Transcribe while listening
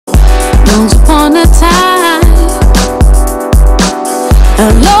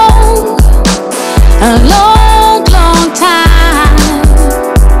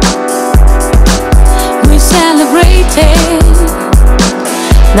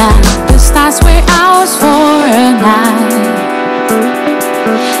Like the stars were ours for a night.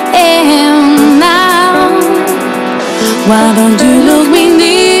 And now, why don't you look me in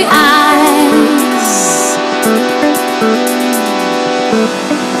the eyes?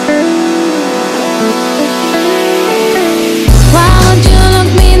 Why don't you look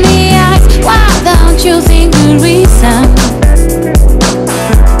me in the eyes? Why don't you think the reason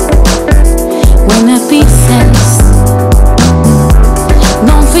when the pieces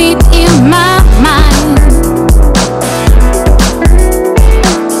don't fit in my mind?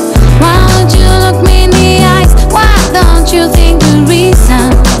 Why don't you look me in the eyes? Why don't you think the reason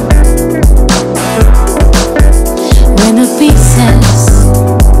when the pieces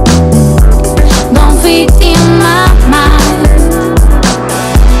don't fit in my mind?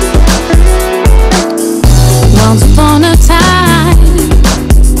 Once upon a time,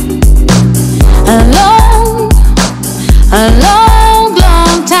 a long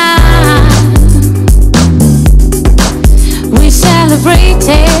time, we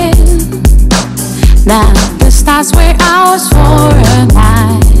celebrated. Now the stars were ours for a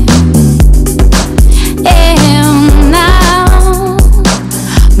night. And now,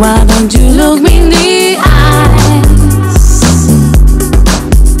 why don't you look me in the eyes?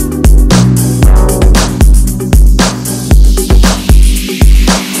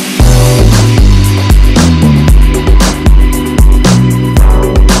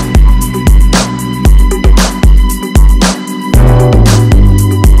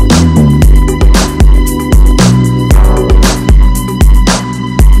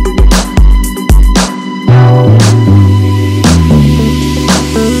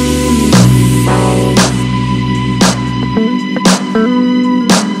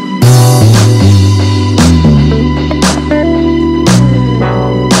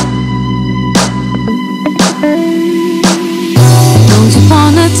 Once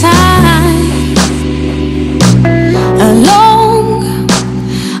upon a time,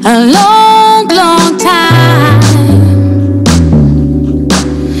 a long time,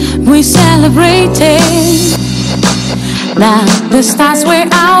 we celebrated. Now the stars were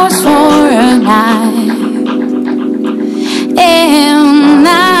ours for a night. And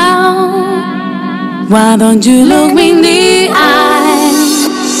now, why don't you look me in the eyes?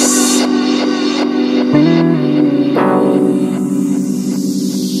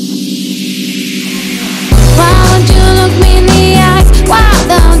 Why don't you look me in the eyes? Why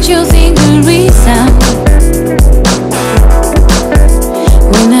don't you think the reason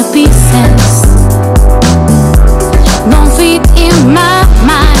when the pieces don't fit in my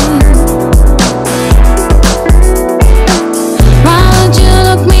mind? Why don't you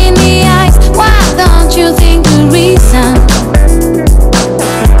look me in the eyes? Why don't you think the reason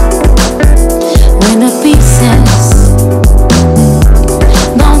when the pieces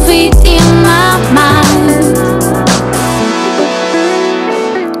don't fit in